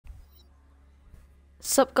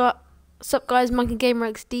Sup guys, Monkey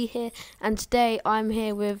Gamer XD here, and today I'm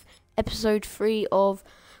here with episode 3 of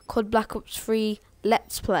COD Black Ops 3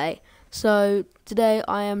 Let's Play. So today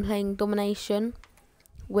I am playing Domination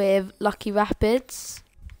with Lucky Rapids,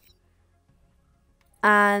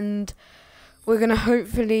 and I'm gonna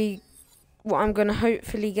hopefully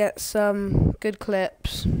get some good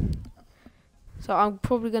clips. So I'm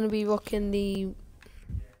probably gonna be rocking the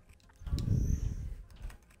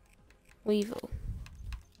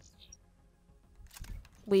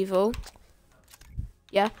Weevil,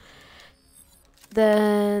 yeah.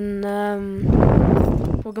 Then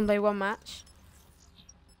we're gonna play one match,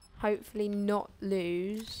 hopefully not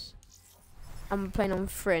lose. I'm playing on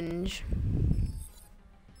Fringe,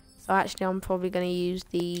 so actually I'm probably gonna use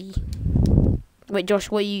the, wait Josh,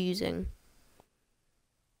 what are you using?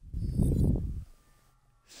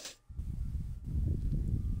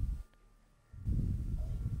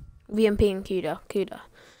 VMP and CUDA.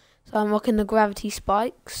 So I'm rocking the gravity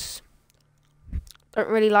spikes. Don't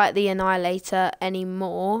really like the Annihilator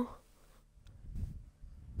anymore.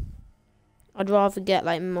 I'd rather get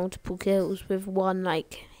like multiple kills with one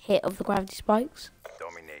like hit of the gravity spikes.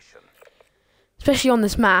 Domination. Especially on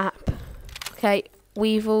this map. Okay,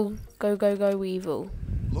 Weevil, go Weevil.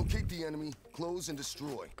 Locate the enemy, close and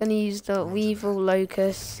destroy. Gonna use the Weevil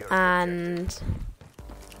Locust and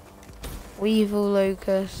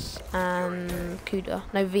CUDA.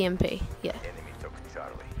 No, VMP. Yeah. Enemy took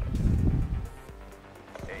Charlie.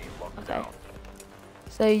 Okay.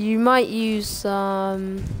 So you might use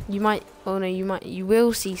some. You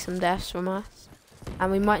will see some deaths from us,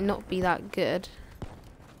 and we might not be that good.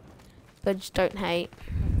 But just don't hate.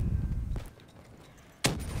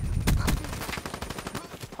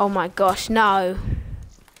 Oh my gosh, no!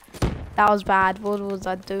 That was bad. What was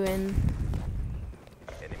I doing?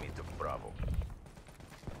 Enemy took Bravo.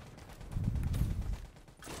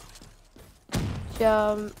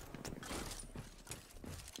 Jump.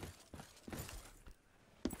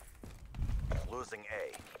 Losing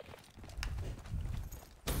A.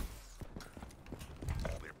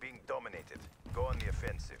 We're being dominated. Go on the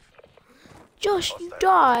offensive. Josh, you Hostile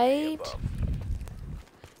died. above.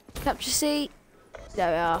 Capture C.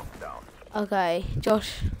 There we are. Down. Okay,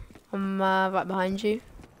 Josh, I'm right behind you.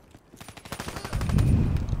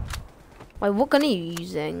 Wait, what gun are you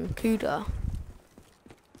using? CUDA.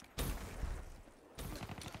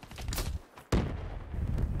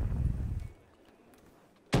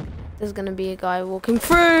 There's gonna be a guy walking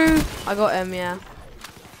through. I got him, yeah.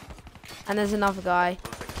 And there's another guy.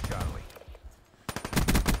 Losing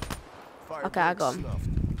Charlie. Okay, I got him.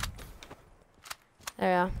 There we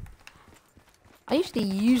are. I used to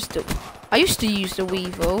use the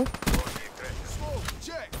Weevil.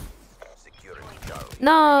 Securing Charlie.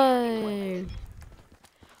 No.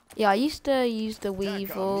 Yeah, I used to use the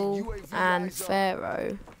Weevil and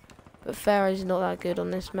Pharaoh, but Pharaoh's not that good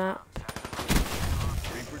on this map.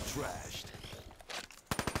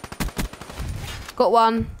 Got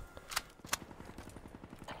one.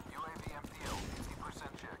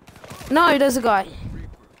 No, there's a guy.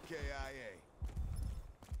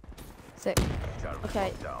 Sick.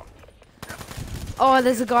 Okay. Down. Oh,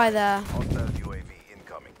 there's a guy there. Hostile UAV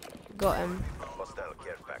incoming. Got him. Hostile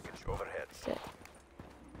care package overhead. Sick.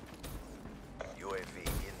 UAV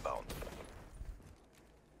inbound.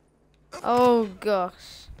 Oh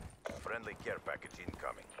gosh. Friendly care package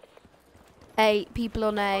incoming. 8 people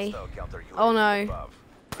on A. Hostile counter UAV Oh no. above.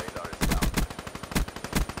 Radar is down.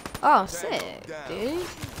 Oh, sick, dude.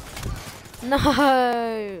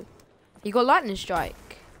 No. You got lightning strike.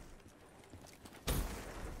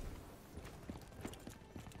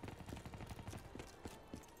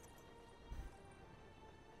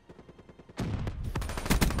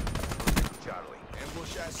 Charlie.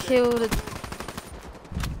 Kill the.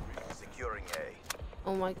 Securing A.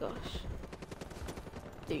 Oh my gosh.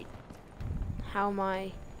 Dude. How am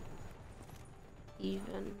I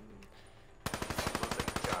even? Losing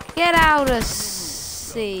Charlie. Get out of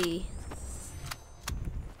C.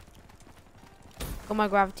 Got my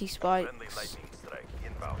gravity spikes. Friendly lightning strike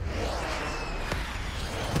inbound.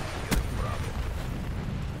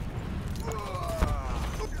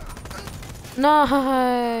 No.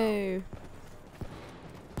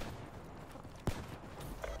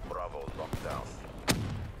 Bravo locked down.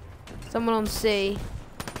 Someone on C.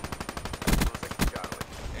 Losing Charlie.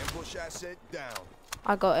 Ambush asset down.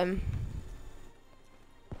 I got him.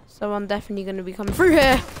 So I'm definitely going to be coming through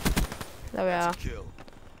here. There we are. Kill.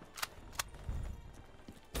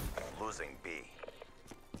 Losing B.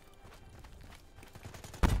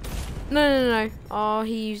 No. Oh,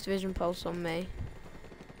 he used Vision Pulse on me.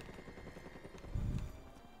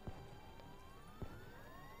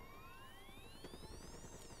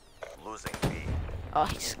 Oh,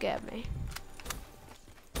 he scared me.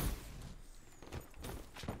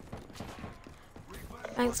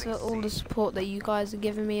 Thanks for all the support that you guys are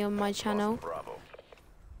giving me on my channel. Bravo.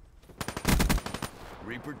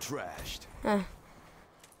 Reaper trashed. Huh.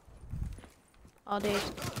 Oh, dude.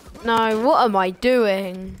 No, what am I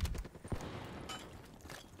doing?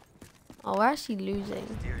 Oh, we're actually losing.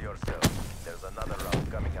 Steal yourself. There's another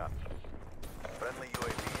round coming up. Friendly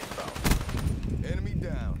UAV inbound. Enemy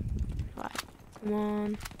down. Right, come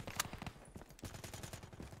on.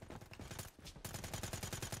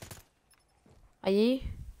 Are you?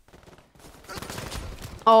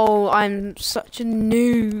 Oh, I'm such a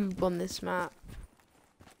noob on this map.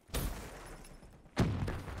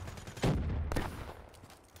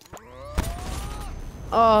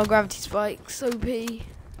 Oh, gravity spikes, OP.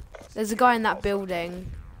 There's a guy in that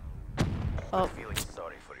building. Oh, Feeling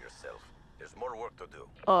sorry for yourself. There's more work to do.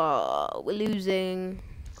 oh, we're losing.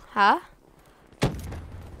 Huh?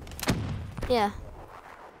 Yeah.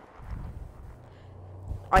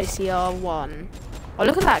 ICR1. Oh,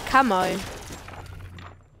 look at that camo.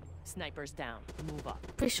 Snipers down. Move up.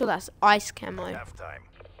 Pretty sure that's ice camo. Half time.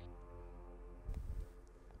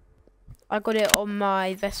 I got it on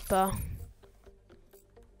my Vespa.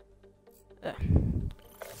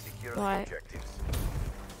 Secure Right. the objectives.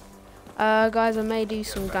 Guys, I may do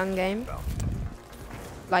some gun game,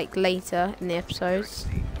 like later in the episodes,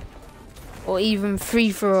 or even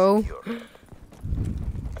free for all.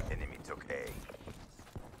 Enemy took A.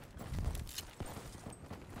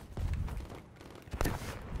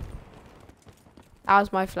 That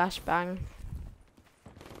was my flashbang.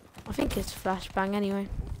 I think it's flashbang anyway.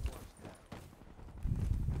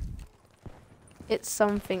 It's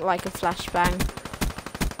something like a flashbang.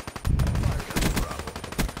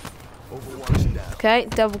 Overwatch down. Okay,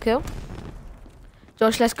 double kill.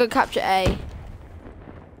 Josh, let's go capture A.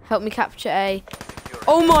 Help me capture A.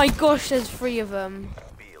 Oh my gosh, there's 3 of them.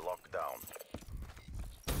 B locked down.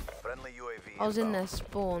 Friendly UAV I was in inbound. their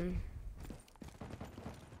spawn.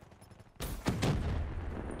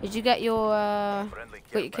 Did you get your Friendly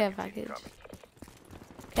got your care package? incoming.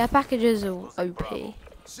 Care packages are OP.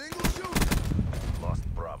 Single shoot. Lost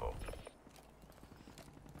Bravo.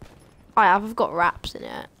 I've got Raps in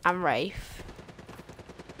it and Wraith.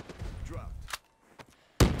 Drop.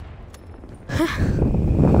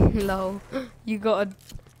 Lol. You gotta.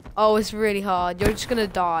 Oh, it's really hard. You're just gonna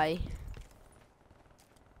die.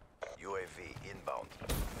 UAV inbound.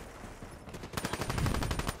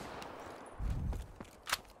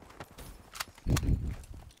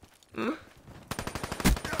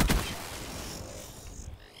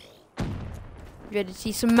 Ready to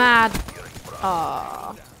see some mad?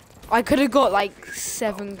 Ah, I could have got like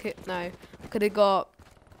 7 no, I could have got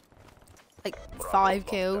like 5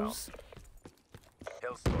 kills.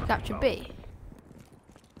 Hellstorm Capture inbound. B.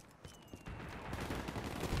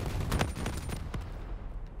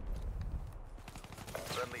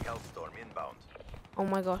 Friendly Hellstorm inbound. Oh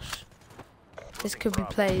my gosh, this Losing could be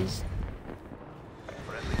Bravo. plays.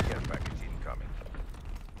 Friendly care package incoming.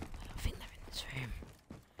 I think they're in this room.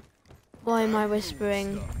 Why am I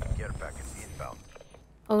whispering? Care package inbound.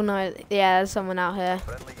 Oh no, yeah, there's someone out here.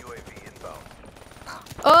 Friendly UAV inbound.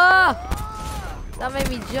 Oh! That made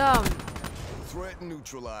me jump. Threat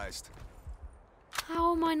neutralized.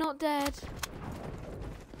 How am I not dead?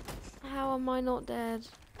 How am I not dead?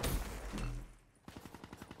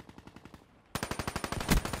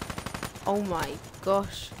 Oh my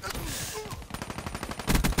gosh.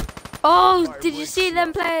 Oh, did you see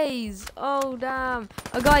them plays? Oh, damn.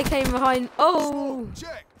 A guy came behind. Oh!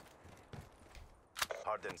 Check.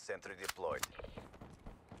 Hardened sentry deployed.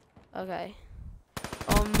 Okay.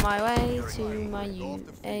 On my way to my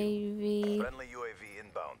UAV. Friendly UAV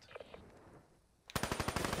inbound.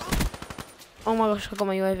 Oh my gosh, I got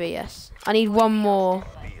my UAV, yes. I need one more.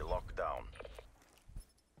 B locked down.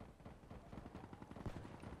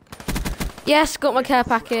 Yes, got my care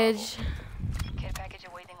package. Care package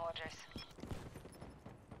awaiting orders.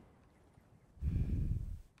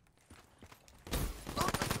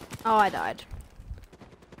 Oh, I died.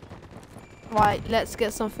 Right, let's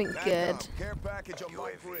get something Back good. up. Care package on my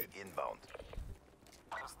UAV grid. inbound.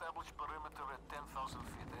 Establish perimeter at 10,000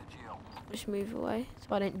 feet AGL. Just move away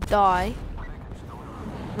so I don't die.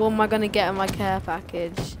 What am I gonna get in my care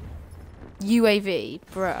package? UAV,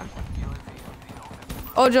 bruh.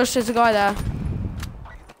 Oh, Josh, there's a guy there. Turn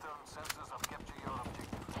sensors of capture your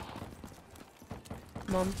objective.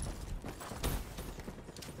 Come on.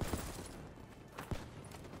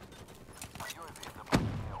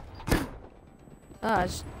 Oh, I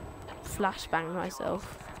just flashbanged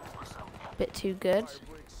myself. Bit too good.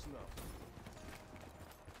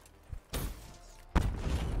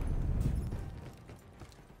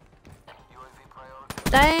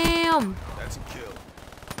 Damn! That's a kill.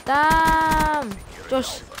 Damn!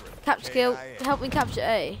 Josh, capture kill. Help me capture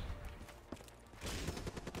A.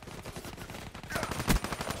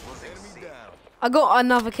 Enemy down. I got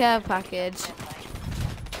another care package.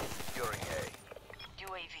 Securing A.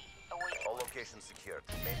 UAV awaiting. All locations secured.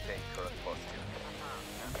 Maintain current posture.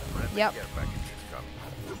 Friendly Yep. care package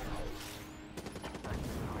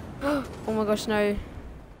incoming. Oh my gosh, no.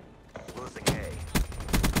 Losing A.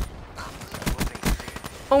 Losing C.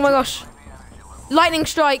 Oh my gosh. Lightning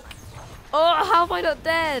strike. Oh, how am I not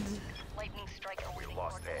dead? Lightning strike We awaiting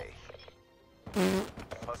lost orders.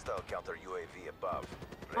 A. Hostile counter UAV above.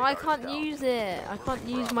 Oh, I Radar is can't down. use it. I can't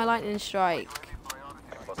use my lightning strike.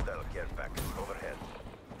 Hostile care package overhead.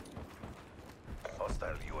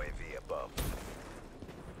 Hostile UAV above.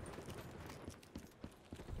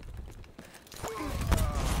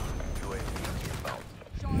 UAV inbound.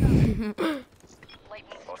 Lightning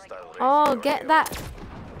strike Hostile awaiting. Oh, raising get your that.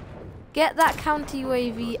 Get that counter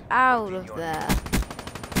UAV out of there.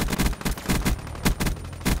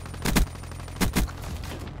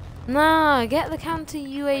 No, get the counter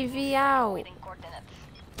UAV out. Awaiting coordinates.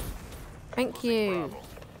 Thank you. Bravo.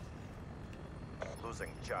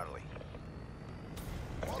 Losing Charlie.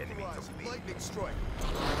 Enemy Authorized. took B. Lightning strike.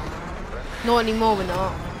 Not anymore, we're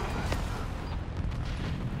not.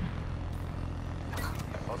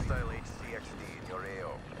 Hostile HCXD in your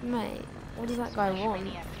AO. Mate, what does that guy want?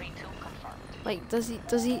 Maniac 3-2 confirmed. Like, does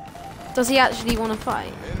he actually want to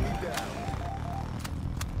fight? Enemy down.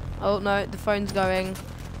 Oh no, the phone's going.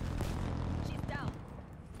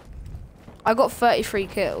 I got 33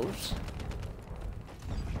 kills.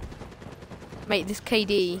 Mate, this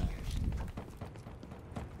KD.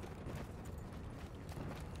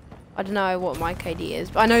 I don't know what my KD is,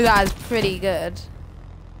 but I know that is pretty good.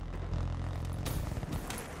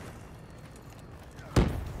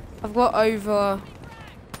 I've got over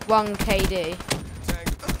 1 KD.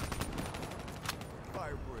 Tango.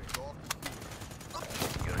 Fire break.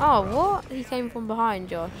 Oh, what? He came from behind,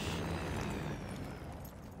 Josh.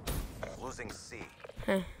 Losing C.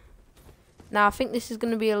 Now, I think this is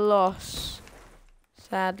going to be a loss,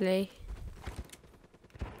 sadly.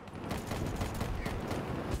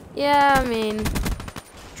 Yeah, I mean,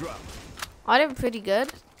 Drop. I did pretty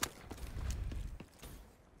good.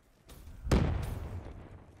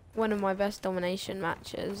 One of my best domination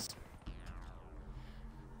matches.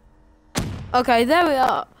 Okay, there we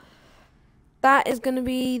are. That is going to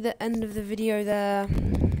be the end of the video there.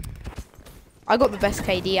 I got the best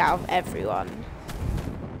KD out of everyone.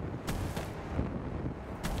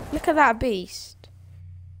 Look at that beast.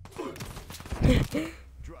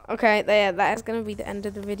 Okay, there. That is going to be the end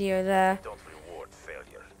of the video there. Don't reward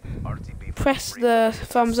failure. RTB Press the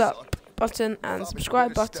thumbs up button and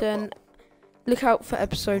subscribe button. Look out for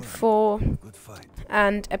episode 4 Good fight.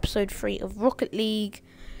 and episode 3 of Rocket League.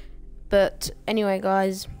 But anyway,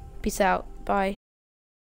 guys, peace out. Bye.